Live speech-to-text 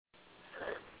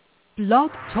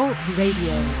Blog Talk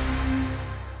Radio.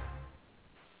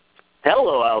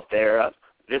 Hello out there.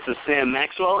 This is Sam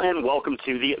Maxwell, and welcome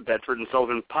to the Bedford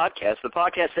Sullivan podcast, the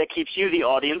podcast that keeps you, the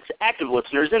audience, active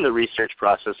listeners in the research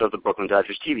process of the Brooklyn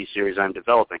Dodgers TV series I'm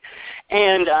developing.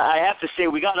 And I have to say,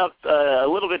 we got up a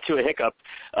little bit to a hiccup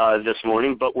this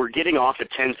morning, but we're getting off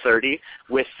at 10:30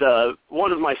 with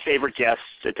one of my favorite guests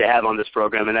to have on this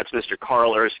program, and that's Mr.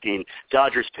 Carl Erskine,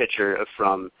 Dodgers pitcher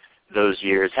from those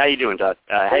years. How you doing,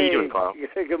 how you doing, Carl?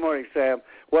 Good morning, Sam.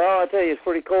 Well, I tell you, it's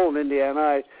pretty cold in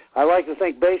Indiana. I like to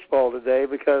think baseball today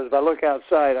because if I look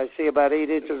outside, I see about 8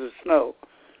 inches of snow.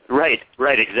 Right,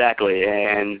 exactly.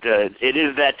 And it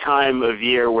is that time of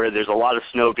year where there's a lot of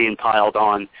snow being piled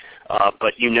on,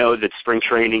 but you know that spring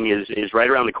training is right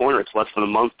around the corner. It's less than a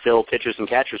month till pitchers and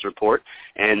catchers report,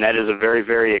 and that is a very,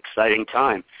 very exciting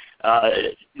time.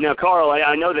 Now, Carl,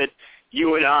 I know that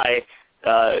you and I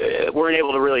weren't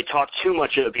able to really talk too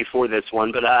much before this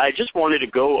one, but I just wanted to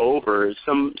go over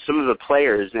some of the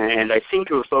players, and I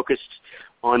think we were focused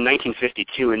on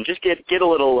 1952, and just get a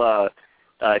little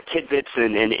tidbits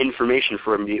and information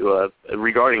from you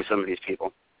regarding some of these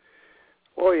people.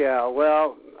 Oh yeah,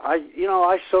 well,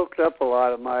 I soaked up a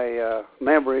lot of my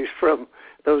memories from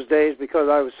those days because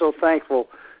I was so thankful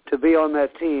to be on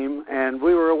that team, and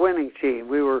we were a winning team.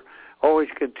 We were always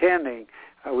contending.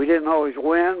 We didn't always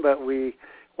win, but we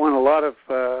won a lot of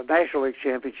National League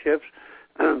championships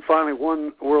and finally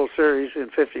won World Series in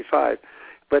 55.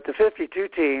 But the 52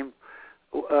 team,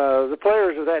 the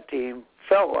players of that team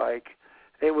felt like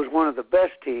it was one of the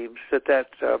best teams that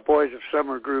Boys of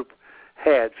Summer group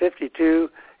had, 52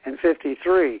 and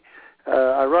 53.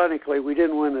 Ironically, we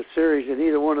didn't win the series in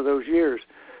either one of those years.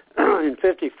 In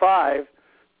 55,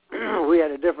 we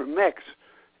had a different mix,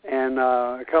 and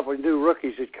a couple of new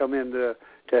rookies had come in to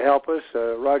help us,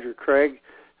 Roger Craig,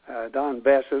 Don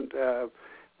Besant.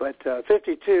 But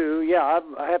 52, yeah,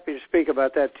 I'm happy to speak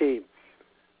about that team.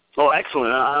 Oh,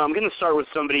 excellent. I'm going to start with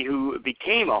somebody who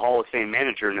became a Hall of Fame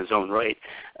manager in his own right,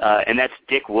 and that's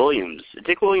Dick Williams.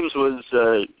 Dick Williams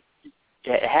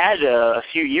had a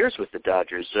few years with the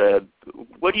Dodgers.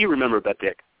 What do you remember about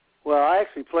Dick? Well, I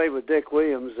actually played with Dick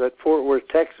Williams at Fort Worth,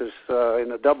 Texas, in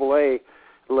the Double-A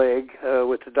League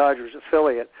with the Dodgers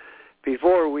affiliate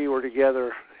before we were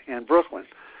together in Brooklyn.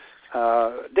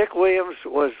 Dick Williams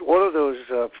was one of those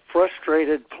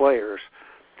frustrated players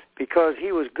because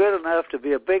he was good enough to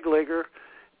be a big leaguer,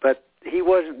 but he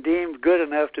wasn't deemed good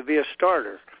enough to be a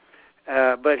starter.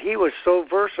 But he was so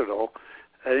versatile.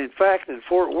 And in fact, in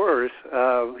Fort Worth,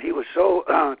 he was so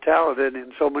talented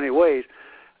in so many ways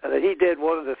that he did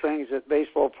one of the things that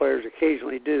baseball players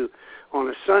occasionally do. On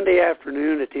a Sunday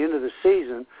afternoon at the end of the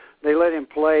season, they let him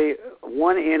play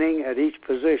one inning at each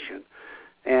position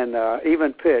and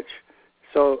even pitch.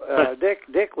 So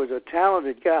Dick was a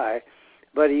talented guy,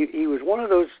 but he was one of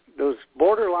those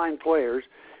borderline players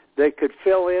that could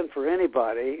fill in for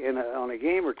anybody on a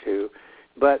game or two.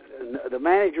 But the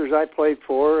managers I played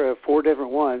for, 4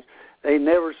 different ones, they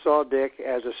never saw Dick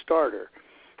as a starter.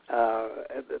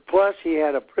 Plus, he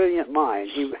had a brilliant mind.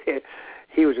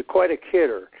 He was quite a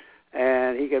kidder,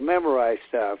 and he could memorize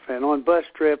stuff. And on bus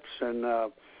trips and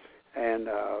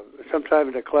sometime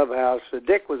in the clubhouse,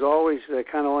 Dick was always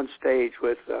kind of on stage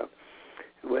with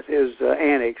his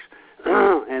antics.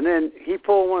 And then he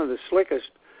pulled one of the slickest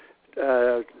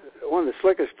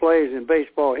plays in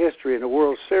baseball history in the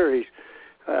World Series.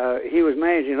 He was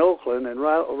managing Oakland, and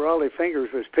Raleigh Fingers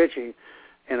was pitching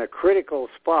in a critical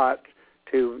spot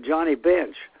to Johnny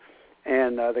Bench,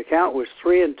 and the count was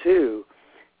 3-2,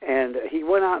 and he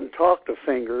went out and talked to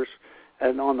Fingers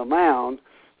and on the mound,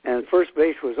 and first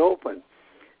base was open.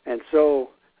 And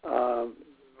so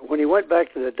when he went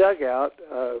back to the dugout,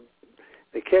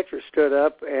 the catcher stood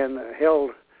up and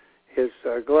held his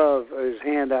his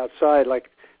hand outside like,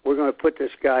 we're going to put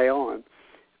this guy on.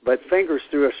 But Fingers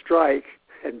threw a strike,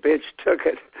 and Bench took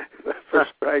it for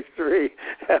strike 3.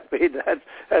 I mean,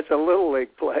 that's a little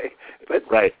league play. But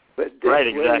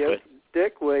exactly.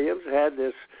 Dick Williams had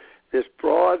this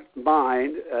broad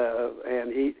mind,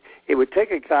 and he would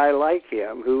take a guy like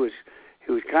him who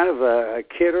was kind of a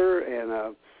kidder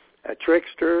and a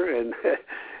trickster, and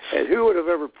and who would have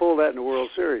ever pulled that in the World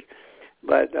Series?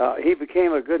 But he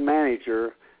became a good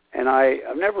manager, and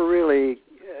I've never really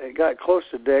got close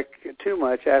to Dick too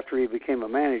much after he became a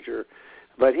manager.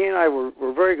 But he and I were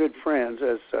very good friends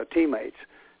as teammates,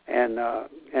 and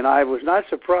I was not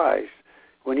surprised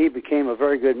when he became a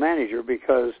very good manager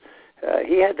because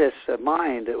he had this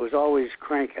mind that was always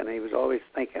cranking. He was always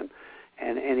thinking,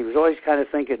 and he was always kind of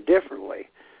thinking differently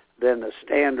than the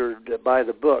standard by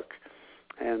the book.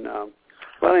 And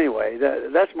well, anyway,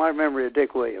 that's my memory of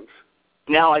Dick Williams.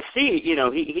 Now, I see,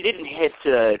 he didn't hit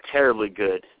terribly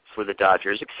good for the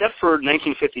Dodgers, except for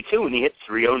 1952 when he hit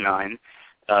 .309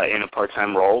 in a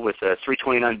part-time role with a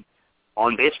 .329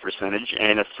 on-base percentage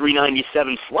and a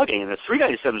 .397 slugging. And the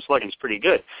 .397 slugging is pretty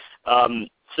good.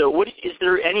 So is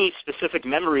there any specific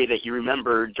memory that you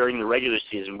remember during the regular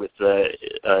season with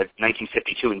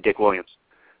 1952 and Dick Williams?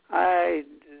 It'd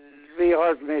be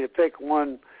hard for me to pick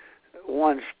one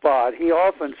spot. He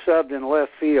often subbed in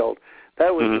left field.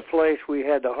 That was the place we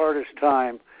had the hardest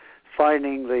time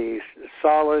finding the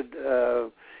solid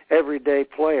everyday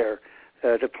player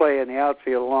to play in the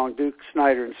outfield along Duke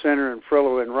Snyder in center and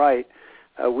Frillo in right.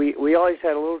 We always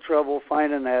had a little trouble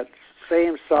finding that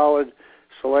same solid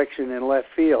selection in left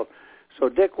field. So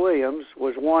Dick Williams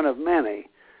was one of many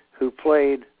who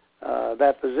played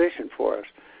that position for us.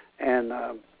 And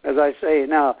as I say,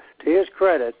 now, to his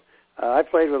credit, I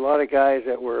played with a lot of guys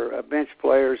that were bench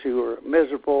players who were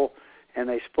miserable, and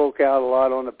they spoke out a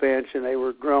lot on the bench, and they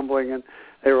were grumbling, and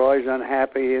they were always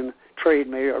unhappy and trade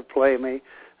me or play me.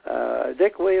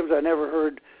 Dick Williams, I never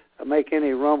heard make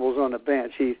any rumbles on the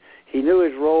bench. He knew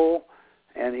his role,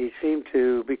 and he seemed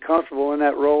to be comfortable in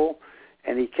that role,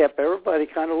 and he kept everybody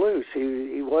kind of loose.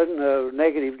 He wasn't a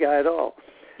negative guy at all.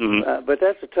 But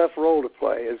that's a tough role to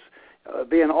play, is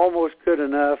being almost good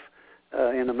enough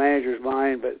in the manager's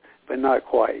mind, but not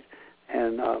quite.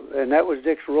 And that was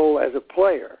Dick's role as a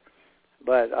player.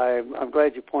 But I'm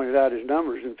glad you pointed out his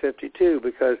numbers in 52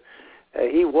 because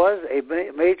he was a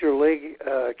major league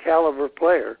caliber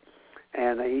player,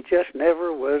 and he just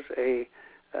never was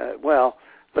well,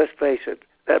 let's face it,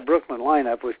 that Brooklyn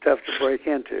lineup was tough to break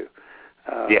into.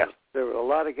 There were a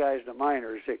lot of guys in the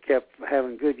minors that kept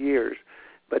having good years,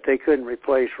 but they couldn't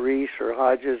replace Reese or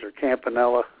Hodges or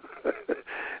Campanella.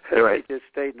 Right. They just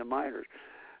stayed in the minors.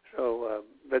 So,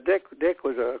 but Dick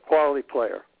was a quality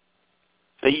player.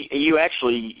 So you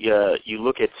actually, you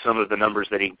look at some of the numbers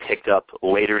that he picked up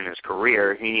later in his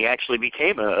career, he actually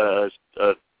became a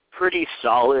pretty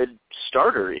solid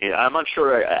starter. I'm not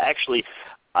sure, actually,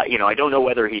 I don't know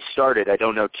whether he started. I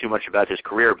don't know too much about his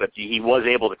career, but he was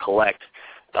able to collect,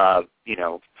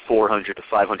 400 to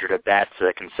 500 at-bats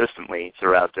consistently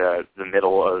throughout the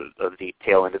middle of the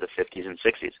tail end of the 50s and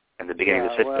 60s and the beginning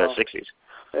of the 60s.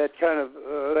 That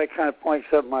kind of points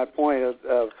up my point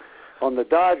of on the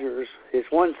Dodgers, it's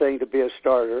one thing to be a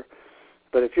starter,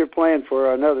 but if you're playing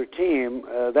for another team,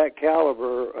 that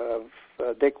caliber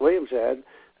of Dick Williams had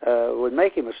would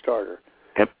make him a starter.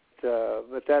 Yep.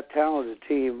 But that talented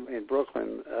team in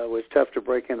Brooklyn was tough to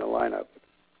break in the lineup.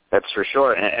 That's for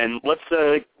sure. And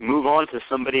let's move on to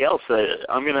somebody else.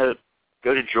 I'm going to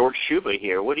go to George Shuba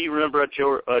here. What do you remember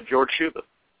about George Shuba?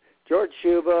 George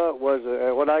Shuba was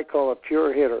what I call a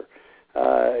pure hitter.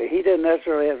 He didn't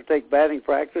necessarily have to take batting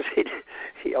practice,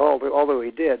 although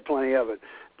he did plenty of it.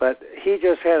 But he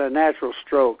just had a natural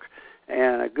stroke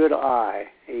and a good eye.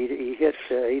 He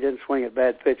didn't swing at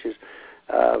bad pitches,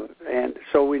 and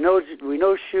so we know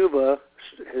Shuba,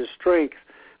 his strength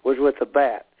was with the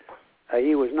bat.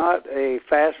 He was not a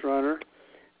fast runner.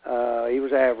 He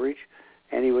was average,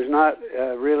 and he was not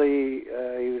really.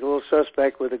 He was a little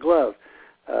suspect with the glove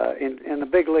in the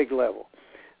big league level.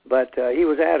 But he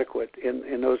was adequate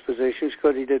in those positions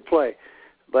because he did play.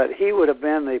 But he would have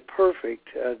been the perfect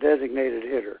designated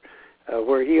hitter,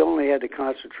 where he only had to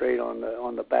concentrate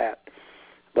on the bat.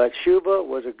 But Shuba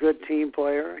was a good team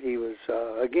player. He was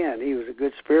he was a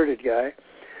good spirited guy.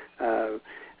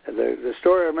 The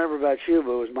story I remember about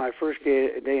Shuba was my first day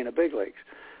in the big leagues.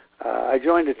 I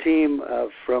joined a team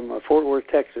from Fort Worth,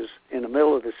 Texas, in the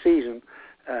middle of the season,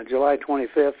 July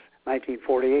 25th,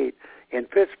 1948, in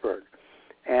Pittsburgh.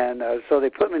 And so they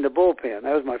put me in the bullpen.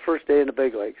 That was my first day in the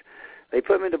big leagues. They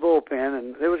put me in the bullpen,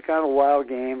 and it was kind of a wild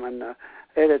game, and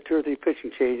they had 2 or 3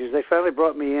 pitching changes. They finally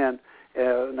brought me in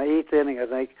the 8th inning, I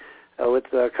think, with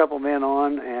a couple men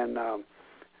on,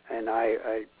 and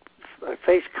I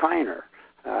faced Kiner.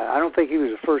 I don't think he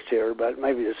was the first hitter, but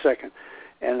maybe the second.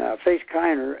 And faced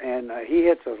Kiner, and he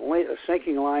hits a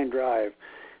sinking line drive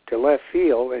to left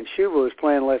field, and Shuba was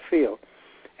playing left field.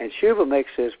 And Shuba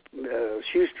makes his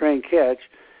shoestring catch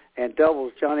and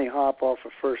doubles Johnny Hopp off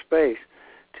of first base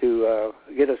to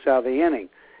get us out of the inning.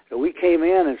 So we came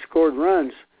in and scored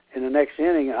runs in the next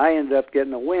inning, and I ended up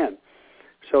getting a win.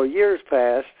 So years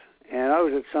passed, and I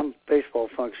was at some baseball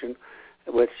function,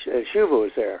 which Shuba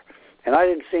was there. And I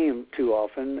didn't see him too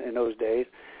often in those days.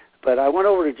 But I went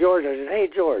over to George. I said, "Hey,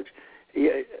 George,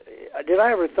 did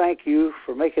I ever thank you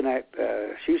for making that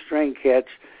shoestring catch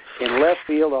in left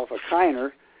field off of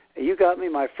Kiner? You got me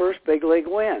my first big league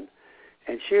win."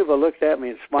 And Shuba looked at me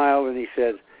and smiled, and he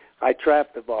said, "I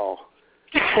trapped the ball."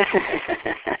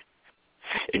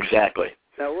 Exactly.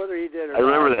 Now, whether he did or I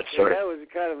remember not, that story. that was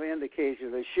kind of an indication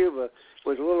that Shuba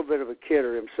was a little bit of a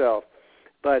kidder himself.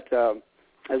 But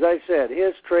as I said,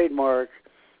 his trademark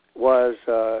was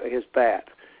his bat.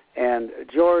 And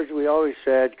George, we always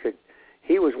said,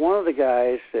 he was one of the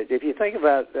guys that, if you think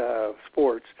about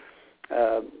sports,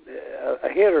 a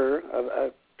hitter,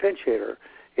 a pinch hitter,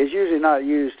 is usually not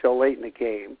used till late in the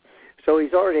game. So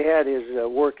he's already had his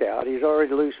workout. He's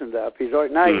already loosened up. He's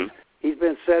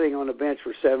been sitting on the bench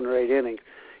for 7 or 8 innings,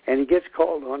 and he gets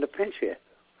called on to pinch hit.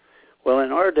 Well, in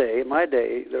my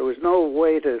day, there was no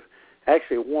way to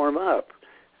actually warm up.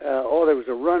 There was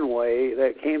a runway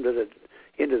that came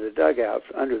into the dugouts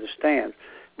under the stands,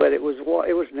 but it was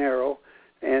narrow,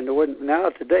 and now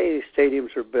today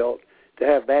stadiums are built to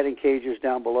have batting cages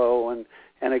down below, and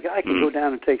a guy can go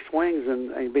down and take swings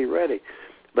and be ready.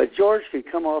 But George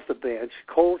could come off the bench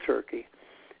cold turkey,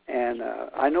 and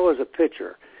I know as a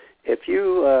pitcher, if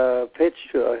you pitch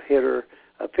to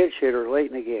a pinch hitter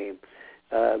late in the game,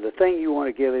 the thing you want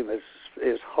to give him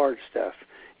is hard stuff.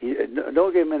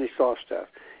 Don't give him any soft stuff.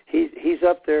 He's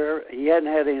up there. He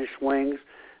hadn't had any swings.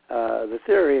 The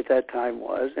theory at that time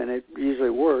was, and it usually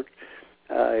worked,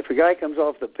 if a guy comes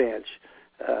off the bench,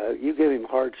 you give him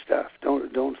hard stuff.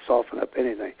 Don't soften up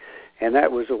anything. And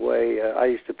that was the way I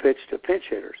used to pitch to pinch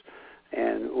hitters,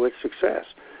 and with success.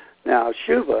 Now,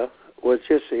 Shuba was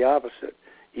just the opposite.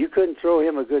 You couldn't throw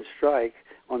him a good strike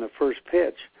on the first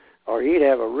pitch, or he'd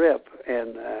have a rip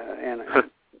and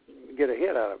get a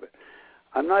hit out of it.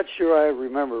 I'm not sure I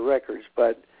remember records,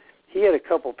 but he had a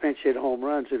couple pinch hit home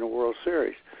runs in the World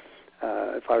Series,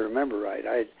 if I remember right.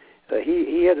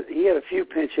 He had a few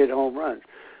pinch hit home runs.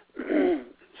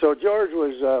 So George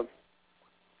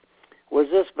was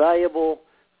this valuable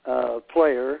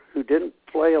player who didn't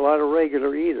play a lot of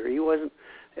regular either. He wasn't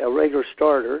a regular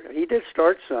starter. He did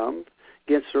start some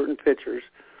against certain pitchers,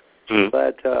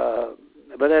 but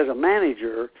as a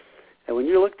manager, and when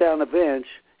you look down the bench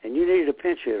and you needed a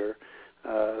pinch hitter,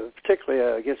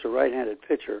 particularly against a right-handed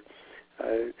pitcher,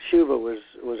 Shuba was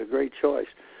a great choice.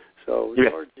 So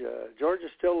George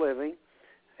is still living.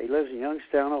 He lives in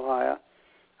Youngstown, Ohio.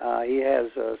 He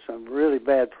has some really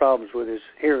bad problems with his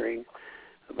hearing,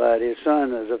 but his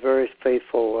son is a very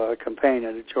faithful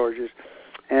companion of George's.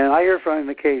 And I hear from him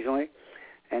occasionally,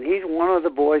 and he's one of the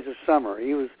boys of summer.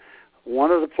 He was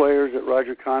one of the players that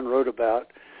Roger Kahn wrote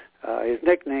about. His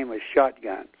nickname was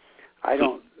Shotgun. I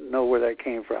don't know where that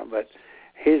came from, but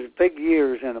his big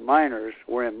years in the minors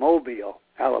were in Mobile,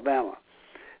 Alabama.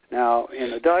 Now,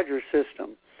 in the Dodgers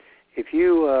system, if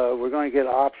you were going to get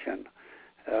an option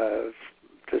to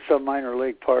some minor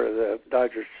league part of the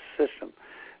Dodgers system,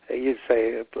 you'd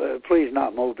say, please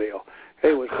not Mobile.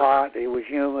 It was hot, it was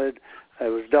humid, it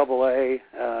was Double-A, it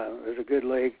was a good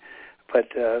league, but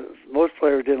most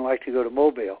players didn't like to go to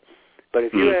Mobile. But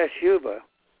if you asked Shuba,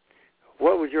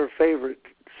 what was your favorite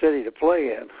city to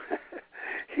play in?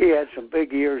 He had some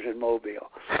big years in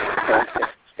Mobile.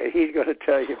 And he's going to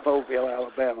tell you Mobile,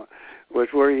 Alabama, was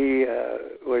where he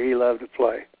loved to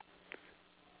play.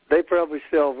 They probably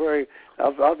still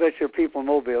I'll bet you people in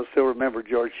Mobile still remember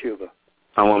George Shuba.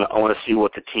 I want to see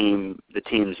what the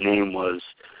team's name was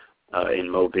in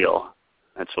Mobile.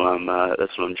 That's what I'm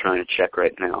trying to check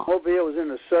right now. Mobile was in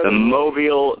the southern.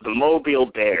 The Mobile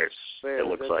Bears. It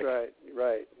looks that's like.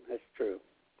 Right. That's true.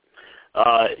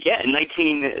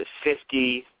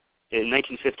 In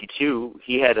 1952,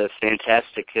 he had a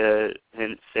fantastic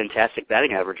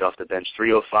batting average off the bench.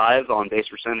 305 on base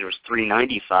percentage was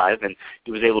 395, and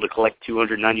he was able to collect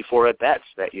 294 at bats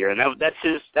that year, and that's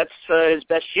his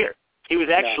best year. He was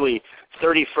actually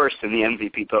 31st in the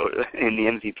MVP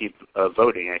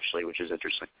voting, actually, which is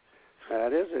interesting.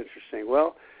 That is interesting.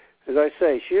 Well, as I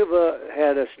say, Shuba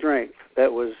had a strength that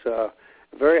was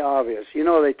very obvious. You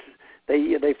know,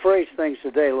 they phrase things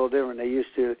today a little different than they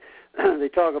used to. They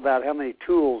talk about how many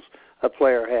tools a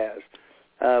player has.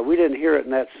 We didn't hear it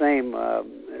in that same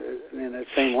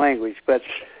language, but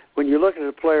when you look at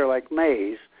a player like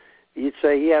Mays, you'd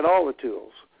say he had all the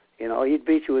tools. You know, he'd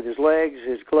beat you with his legs,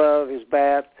 his glove, his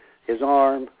bat, his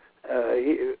arm.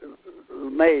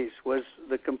 Mays was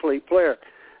the complete player.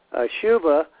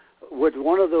 Shuba was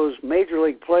one of those major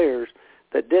league players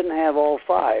that didn't have all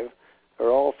 5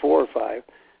 or all 4 or 5,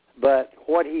 but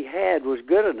what he had was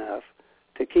good enough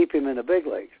to keep him in the big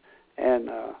leagues.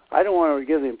 And I don't want to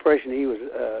give the impression he was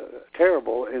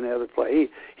terrible in the other play.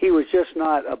 He was just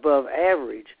not above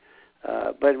average.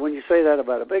 But when you say that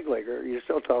about a big leaguer, you're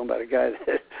still talking about a guy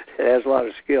that has a lot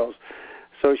of skills.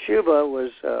 So Shuba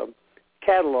was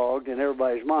cataloged in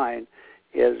everybody's mind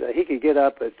as he could get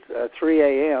up at 3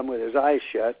 a.m. with his eyes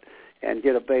shut and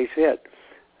get a base hit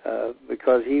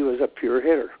because he was a pure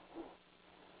hitter.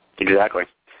 Exactly.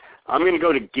 I'm going to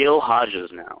go to Gil Hodges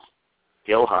now.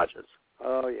 Gil Hodges.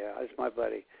 Oh, yeah, that's my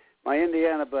buddy. My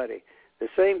Indiana buddy. The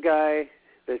same guy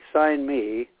that signed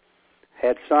me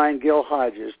had signed Gil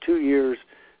Hodges 2 years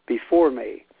before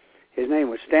me. His name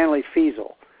was Stanley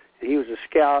Feasel. He was a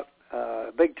scout,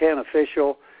 Big Ten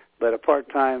official, but a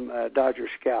part-time Dodger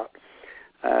scout.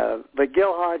 But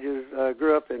Gil Hodges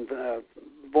grew up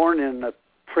born in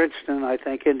Princeton, I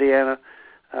think, Indiana,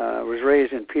 was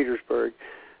raised in Petersburg,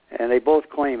 and they both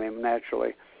claim him,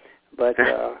 naturally. But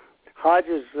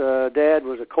Hodges' dad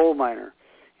was a coal miner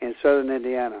in southern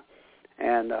Indiana.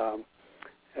 And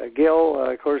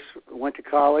Gil, of course, went to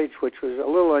college, which was a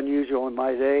little unusual in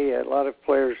my day. A lot of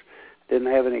players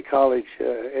didn't have any college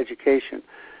education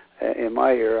in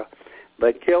my era.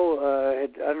 But Gil, I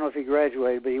don't know if he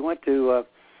graduated, but he went to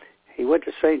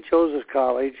St. Joseph's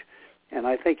College, and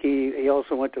I think he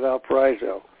also went to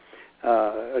Valparaiso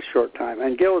a short time.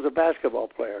 And Gil was a basketball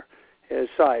player. His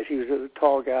size, he was a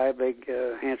tall guy, big,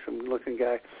 handsome-looking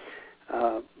guy,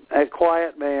 a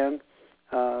quiet man.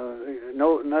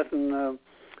 Nothing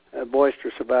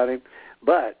boisterous about him,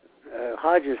 but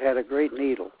Hodges had a great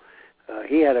needle.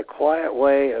 He had a quiet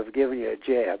way of giving you a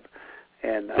jab,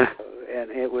 and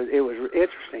it was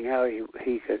interesting how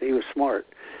he was smart.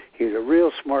 He was a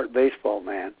real smart baseball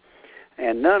man,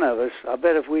 and none of us. I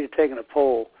bet if we'd have taken a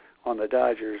poll on the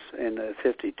Dodgers in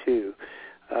 '52.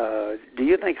 Do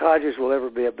you think Hodges will ever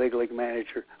be a big league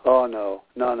manager? Oh, no.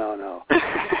 No.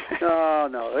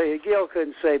 Gil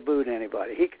couldn't say boo to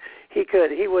anybody.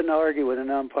 He wouldn't argue with an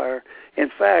umpire. In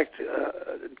fact,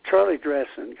 Charlie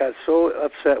Dressen got so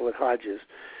upset with Hodges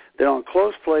that on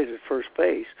close plays at first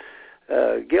base,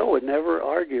 Gil would never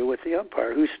argue with the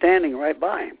umpire, who's standing right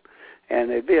by him. And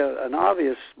there'd be an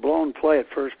obvious blown play at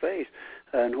first base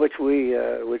in which we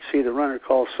would see the runner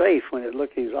call safe when it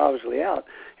looked he was obviously out,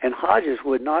 and Hodges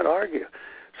would not argue.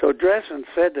 So Dressen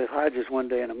said to Hodges one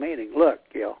day in a meeting, look,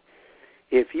 Gil,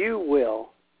 if you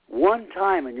will, one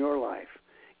time in your life,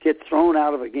 get thrown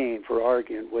out of a game for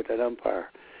arguing with an umpire,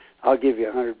 I'll give you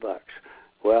 $100.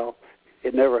 Well,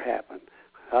 it never happened.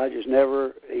 Hodges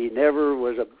never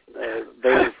was a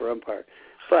bailer for umpire.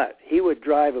 But he would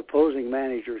drive opposing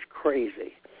managers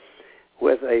crazy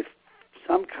with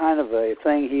some kind of a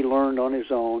thing he learned on his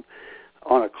own.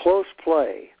 On a close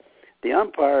play, the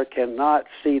umpire cannot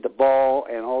see the ball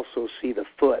and also see the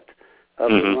foot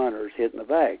of the runners hitting the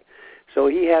bag. So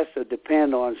he has to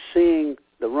depend on seeing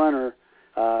the runner's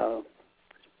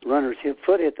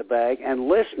foot hit the bag and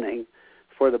listening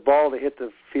for the ball to hit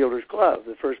the fielder's glove,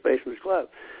 the first baseman's glove.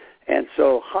 And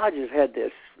so Hodges had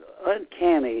this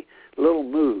uncanny little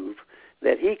move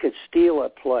that he could steal a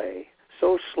play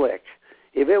so slick.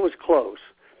 If it was close,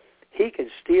 he could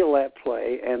steal that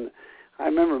play. And I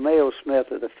remember Mayo Smith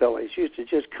of the Phillies used to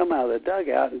just come out of the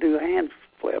dugout and do hand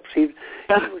flips. He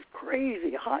was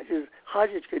crazy.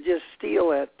 Hodges could just steal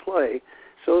that play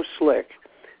so slick.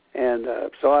 And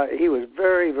he was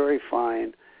very, very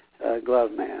fine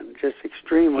glove man, just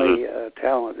extremely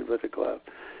talented with the glove.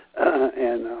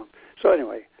 So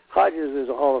anyway, Hodges is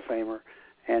a Hall of Famer,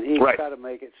 and he's got to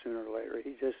make it sooner or later.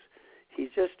 He's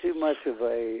just too much of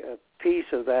a piece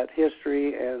of that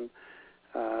history. And,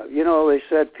 they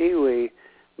said Pee Wee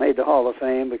made the Hall of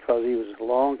Fame because he was a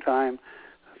long-time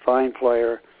fine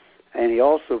player, and he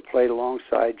also played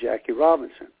alongside Jackie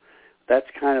Robinson. That's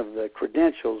kind of the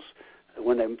credentials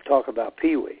when they talk about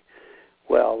Pee Wee.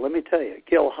 Well, let me tell you,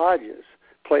 Gil Hodges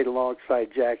played alongside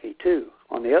Jackie, too,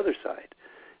 on the other side.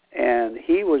 And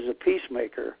he was a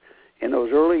peacemaker in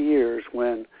those early years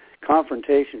when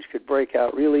confrontations could break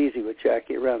out real easy with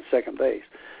Jackie around second base,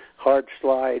 hard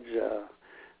slides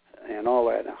and all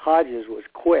that. And Hodges was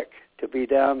quick to be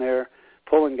down there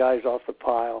pulling guys off the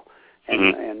pile,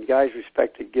 and guys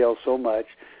respected Gil so much.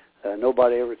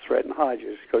 Nobody ever threatened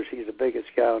Hodges because he's the biggest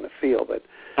guy on the field.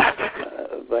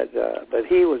 But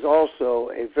he was also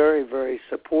a very, very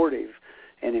supportive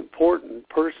and important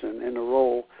person in the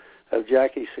role of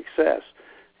Jackie's success.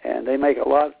 And they make a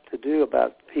lot to do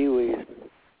about Pee Wee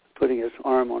putting his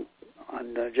arm on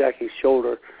Jackie's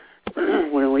shoulder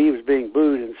when he was being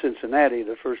booed in Cincinnati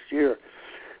the first year.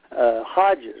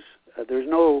 Hodges, there's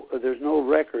no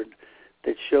record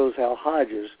that shows how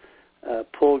Hodges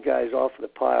pulled guys off of the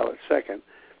pile at second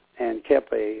and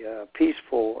kept a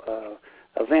peaceful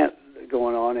event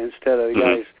going on instead of the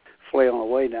guys flailing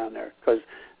away down there, because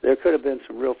there could have been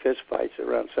some real fist fights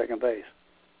around second base.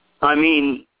 I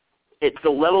mean, it's the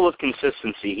level of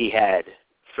consistency he had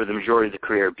for the majority of the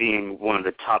career, being one of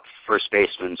the top first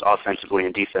basemen offensively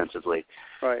and defensively.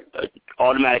 Right.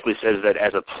 Automatically says that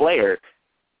as a player,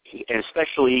 and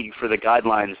especially for the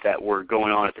guidelines that were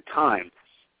going on at the time,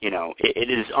 it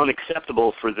is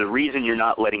unacceptable for the reason you're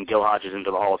not letting Gil Hodges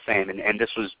into the Hall of Fame. And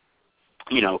this was,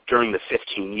 during the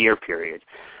 15-year period.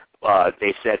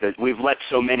 They said that we've let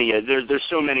so many, there's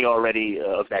so many already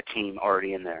of that team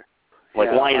already in there.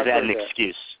 Why is that an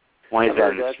excuse? Why is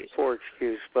that an excuse? That's a poor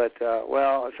excuse. But,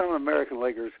 some American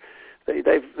leaguers,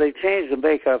 they've changed the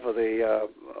makeup of the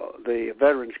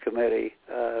Veterans Committee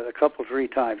three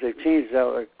times. They've changed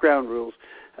the ground rules.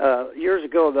 Years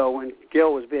ago, though, when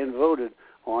Gil was being voted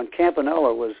on,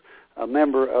 Campanella was a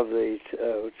member of the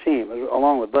team,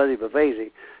 along with Buddy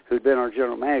Bavasi, who'd been our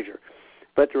general manager.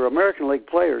 But there were American League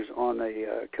players on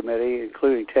the committee,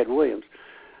 including Ted Williams,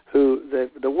 who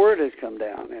the word has come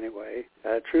down anyway,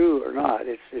 true or not.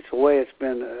 It's the way it's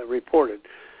been reported,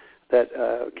 that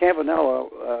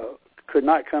Campanella could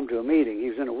not come to a meeting. He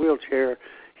was in a wheelchair.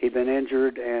 He'd been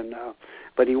injured,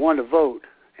 but he wanted to vote,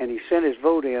 and he sent his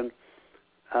vote in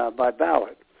by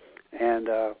ballot. And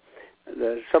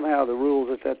somehow the rules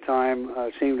at that time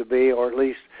seemed to be, or at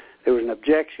least there was an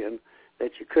objection,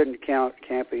 that you couldn't count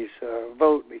Campy's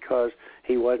vote because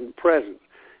he wasn't present.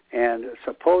 And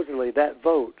supposedly that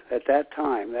vote at that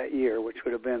time, that year, which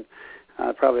would have been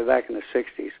probably back in the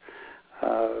 60s,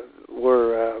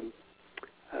 was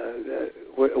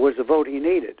the vote he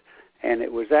needed. And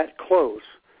it was that close,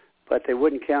 but they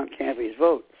wouldn't count Campy's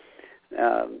vote.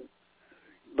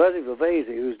 Buddy Bavasi,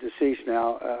 who's deceased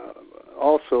now,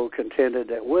 also contended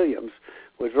that Williams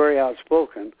was very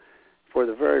outspoken for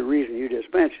the very reason you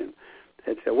just mentioned.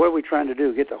 That what are we trying to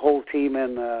do, get the whole team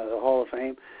in the Hall of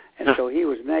Fame? And so he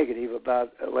was negative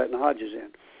about letting Hodges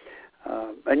in.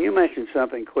 And you mentioned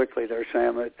something quickly there,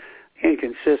 Sam, that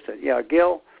inconsistent. Yeah,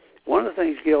 Gil, one of the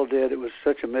things Gil did, it was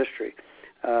such a mystery.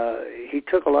 He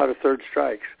took a lot of third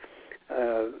strikes.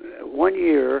 One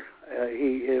year,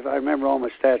 if I remember all my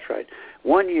stats right,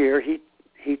 one year he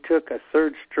took a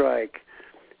third strike.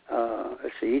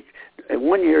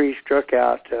 One year he struck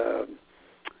out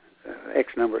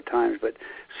X number of times, but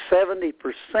 70%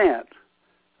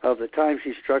 of the times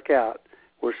he struck out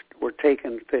were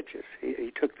taken pitches.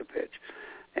 He took the pitch,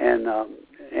 and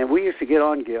we used to get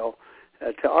on Gil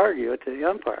to argue it to the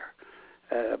umpire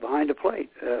behind the plate.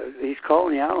 He's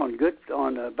calling you out on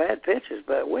bad pitches,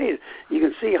 but wait, you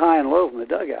can see high and low from the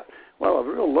dugout. Well, a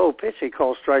real low pitch he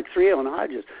called strike 3 on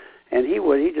Hodges, and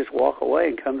he'd just walk away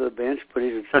and come to the bench, put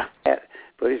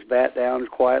his bat down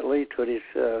quietly, put his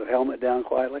helmet down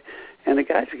quietly, and the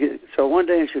guys. So one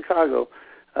day in Chicago,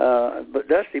 but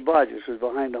Dusty Bodges was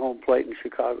behind the home plate in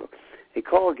Chicago. He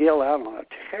called Gil out on a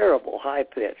terrible high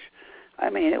pitch. I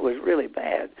mean, it was really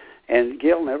bad. And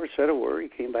Gil never said a word. He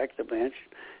came back to the bench,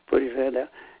 put his head down,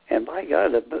 and by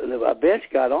God, the bench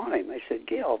got on him. They said,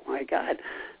 "Gil, my God,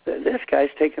 this guy's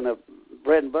taking the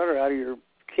bread and butter out of your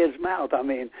kid's mouth. I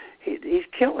mean, he's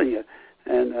killing you."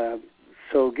 And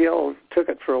so Gil took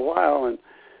it for a while, and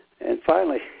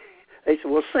finally they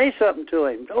said, "Well, say something to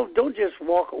him. Don't just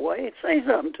walk away. Say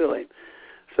something to him."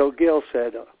 So Gil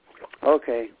said,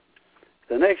 "Okay,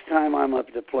 the next time I'm up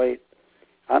at the plate,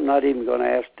 I'm not even going to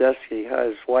ask Dusty how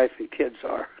his wife and kids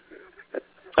are."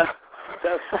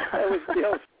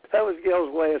 that was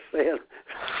Gil's way of saying,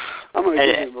 "I'm going to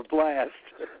give him a blast."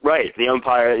 Right. The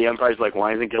umpire's like,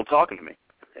 "Why isn't Gil talking to me?"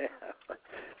 Yeah.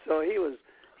 So he was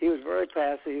a very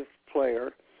passive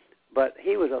player, but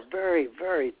he was a very,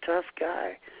 very tough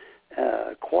guy.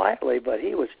 Quietly, but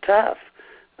he was tough.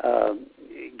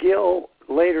 Gil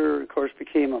later, of course,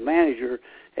 became a manager.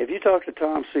 If you talk to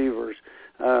Tom Severs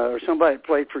or somebody that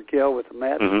played for Gil with the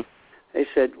Mets, they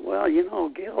said, "Well,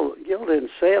 Gil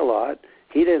didn't say a lot.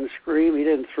 He didn't scream. He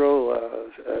didn't throw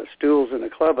stools in the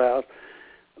clubhouse.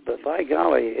 But by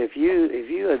golly, if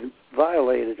you had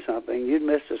violated something, you'd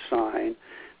missed a sign,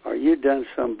 or you'd done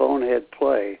some bonehead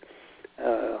play,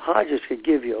 Hodges could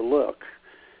give you a look,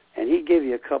 and he'd give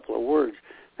you a couple of words."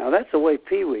 Now, that's the way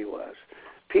Pee Wee was.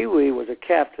 Pee Wee was a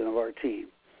captain of our team.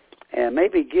 And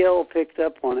maybe Gil picked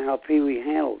up on how Pee Wee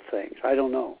handled things. I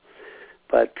don't know.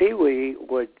 But Pee Wee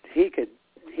he could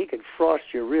frost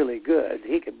you really good.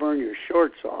 He could burn your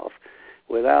shorts off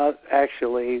without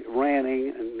actually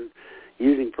ranting and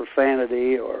using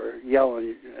profanity or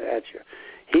yelling at you.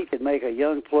 He could make a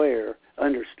young player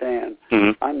understand,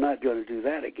 I'm not going to do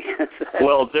that again.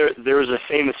 Well, there was a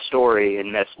famous story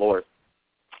in Mets lore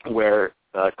where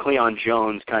Cleon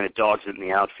Jones kind of dogs it in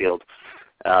the outfield,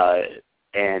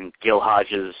 and Gil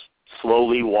Hodges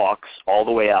slowly walks all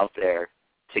the way out there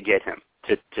to get him,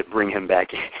 to bring him back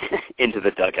into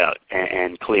the dugout.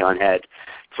 And Cleon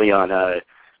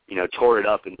tore it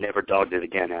up and never dogged it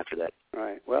again after that.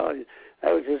 Right. Well,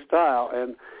 that was his style,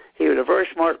 and he was a very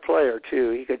smart player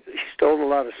too. He stole a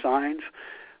lot of signs.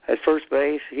 At first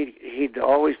base, he'd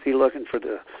always be looking for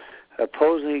the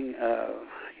opposing.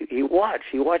 He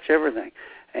watched everything,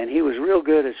 and he was real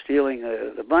good at stealing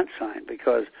the bunt sign,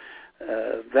 because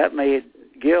that made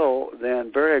Gil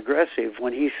then very aggressive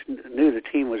when he knew the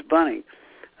team was bunting.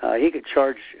 He could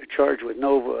charge with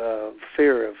no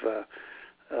fear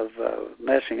of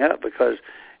messing up, because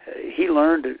he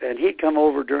learned, and he'd come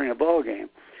over during a ball game,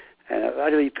 and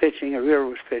either he pitching or whoever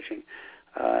was pitching,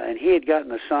 and he had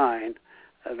gotten a sign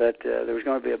that there was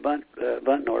going to be a bunt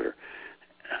in order.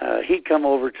 He'd come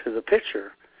over to the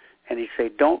pitcher, and he'd say,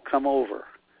 "Don't come over."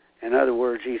 In other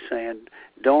words, he's saying,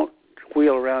 "Don't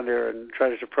wheel around there and try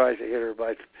to surprise the hitter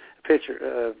by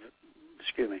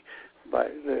by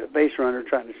the base runner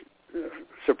trying to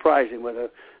surprise him with a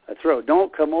throw.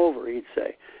 Don't come over," he'd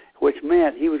say, which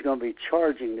meant he was going to be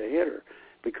charging the hitter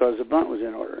because the bunt was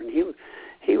in order. And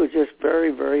he was just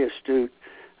very, very astute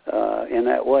in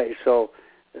that way. So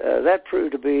that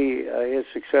proved to be his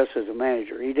success as a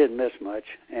manager. He didn't miss much.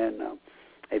 And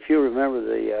if you remember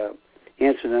the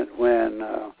incident when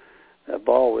a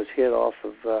ball was hit off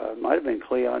of, might have been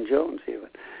Cleon Jones even,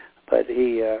 but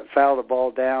he fouled the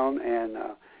ball down, and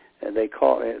they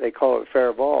call it a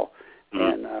fair ball.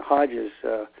 Mm-hmm. And Hodges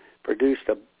produced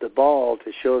the ball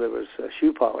to show there was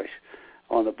shoe polish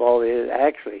on the ball. It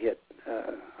actually hit,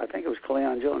 I think it was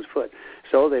Cleon Jones' foot.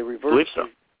 So they reversed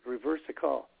the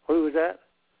call. Who was that?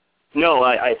 No,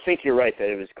 I think you're right that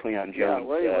it was Cleon Jones. Yeah,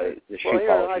 well, anyway, the shoe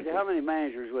polish. How many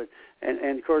managers would?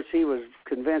 And of course he was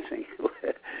convincing.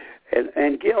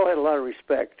 and Gil had a lot of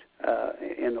respect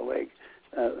in the league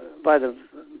by the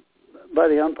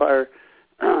umpire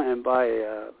and by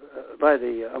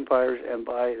the umpires and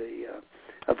by the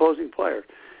opposing players.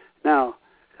 Now,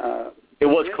 it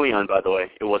was Cleon, by the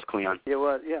way. It was Cleon. It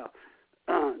was, yeah.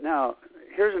 Now,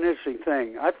 here's an interesting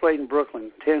thing. I played in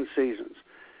Brooklyn 10 seasons,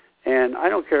 and I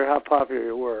don't care how popular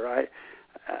you were. I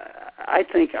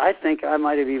think I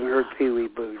might have even heard Pee Wee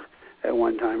booed at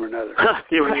one time or another.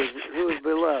 You're right. He was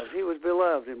beloved. He was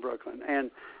beloved in Brooklyn.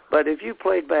 But if you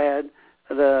played bad,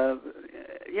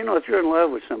 if you're in love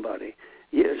with somebody,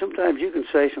 sometimes you can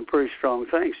say some pretty strong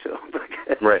things to them.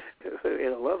 Right.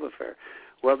 In a love affair.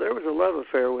 Well, there was a love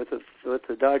affair with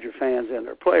the Dodger fans and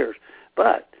their players.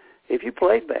 But if you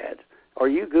played bad or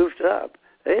you goofed up,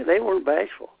 they weren't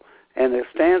bashful. And the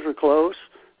stands were close,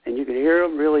 and you could hear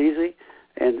them real easy,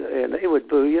 and they would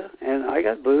boo you. And I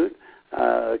got booed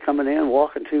coming in,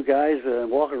 walking two guys,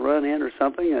 walk a run in or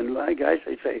something, and my guys,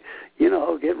 they'd say,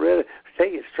 get rid of it.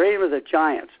 Take it straight into the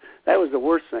Giants. That was the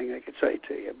worst thing they could say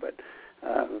to you.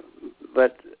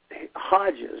 But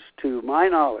Hodges, to my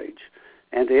knowledge,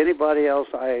 and to anybody else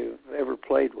I've ever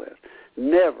played with,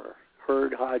 never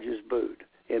heard Hodges booed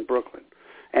in Brooklyn.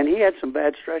 And he had some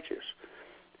bad stretches.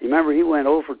 You remember he went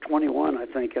 0 for 21, I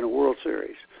think, in a World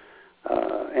Series.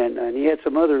 And he had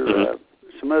some other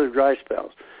dry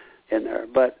spells in there.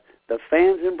 But the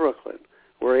fans in Brooklyn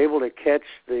were able to catch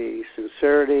the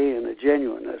sincerity and the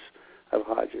genuineness of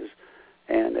Hodges,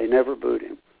 and they never booed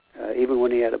him, even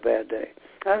when he had a bad day.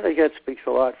 I think that speaks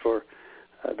a lot for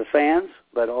the fans,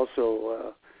 but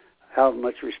also how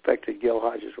much respected Gil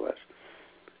Hodges was.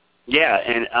 Yeah,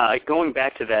 and going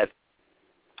back to that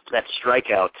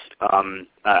strikeout,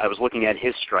 I was looking at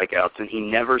his strikeouts, and he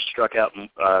never struck out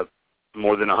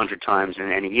more than 100 times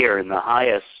in any year, and the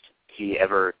highest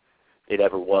it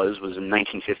ever was in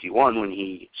 1951 when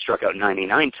he struck out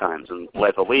 99 times and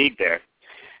led the league there.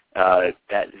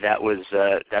 That was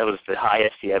the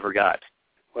highest he ever got.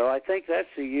 Well, I think that's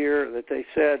the year that they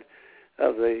said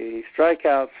of the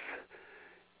strikeouts,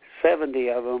 70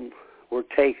 of them were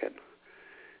taken.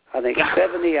 I think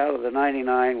 70 out of the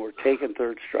 99 were taken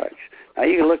third strikes. Now,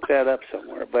 you can look that up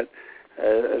somewhere, but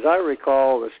as I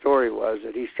recall, the story was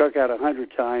that he struck out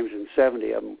 100 times and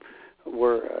 70 of them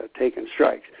were taken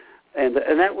strikes. And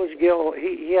that was Gil.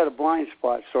 He had a blind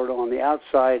spot sort of on the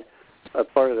outside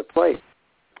part of the plate,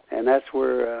 and that's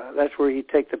where he'd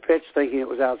take the pitch thinking it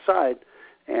was outside,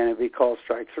 and it'd be called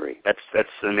strike three. That's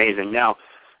amazing. Now,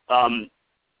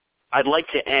 I'd like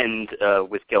to end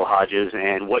with Gil Hodges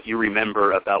and what you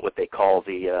remember about what they call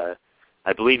the,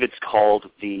 I believe it's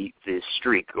called the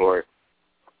streak, or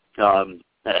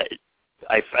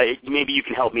maybe you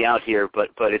can help me out here, but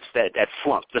it's that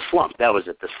slump. The slump, that was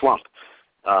it, the slump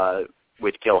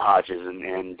with Gil Hodges,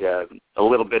 and a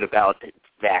little bit about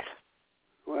that.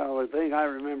 Well, the thing I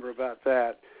remember about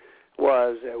that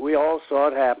was that we all saw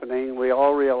it happening. We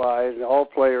all realized all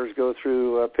players go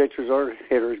through, pitchers or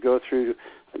hitters go through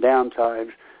down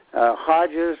times.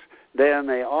 Hodges, then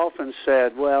they often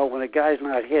said, well, when a guy's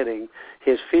not hitting,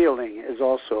 his fielding is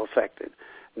also affected.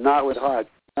 Not with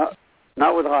Hodges.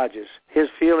 Not with Hodges. His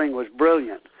fielding was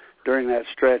brilliant during that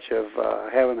stretch of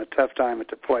having a tough time at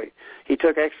the plate. He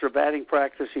took extra batting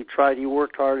practice. He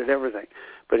worked hard at everything,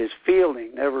 but his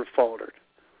fielding never faltered.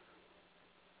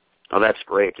 Oh, that's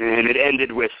great. And it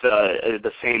ended with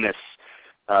the famous,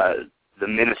 the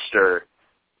minister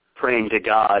praying to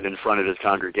God in front of his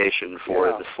congregation for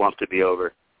the slump to be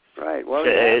over. Right. Well, it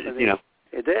did. And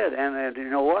you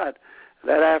know what?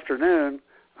 That afternoon,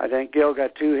 I think Gil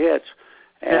got 2 hits.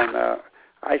 And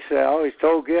I always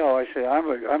told Gil, I said,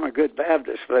 I'm a good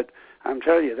Baptist, but I'm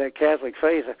telling you, that Catholic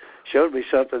faith showed me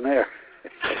something there.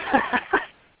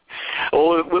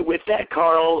 Well, with that,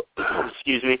 Carl,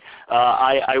 excuse me,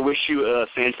 I wish you a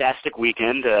fantastic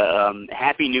weekend.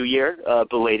 Happy New Year,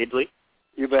 belatedly.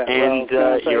 You bet. And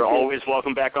you're always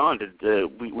welcome back on.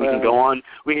 We can go on.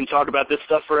 We can talk about this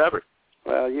stuff forever.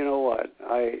 Well, you know what?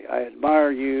 I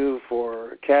admire you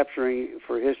for capturing,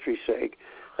 for history's sake,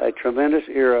 a tremendous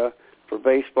era for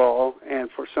baseball and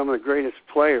for some of the greatest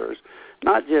players,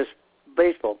 not just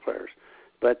baseball players,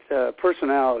 but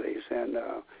personalities and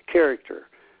character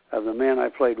of the men I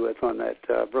played with on that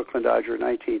Brooklyn Dodger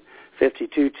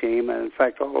 1952 team, and in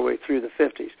fact all the way through the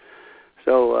 50s.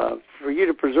 So for you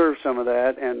to preserve some of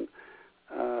that and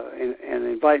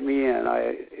invite me in,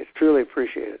 I truly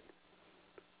appreciate it.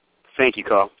 Thank you,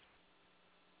 Carl.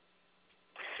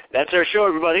 That's our show,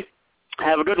 everybody.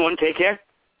 Have a good one. Take care.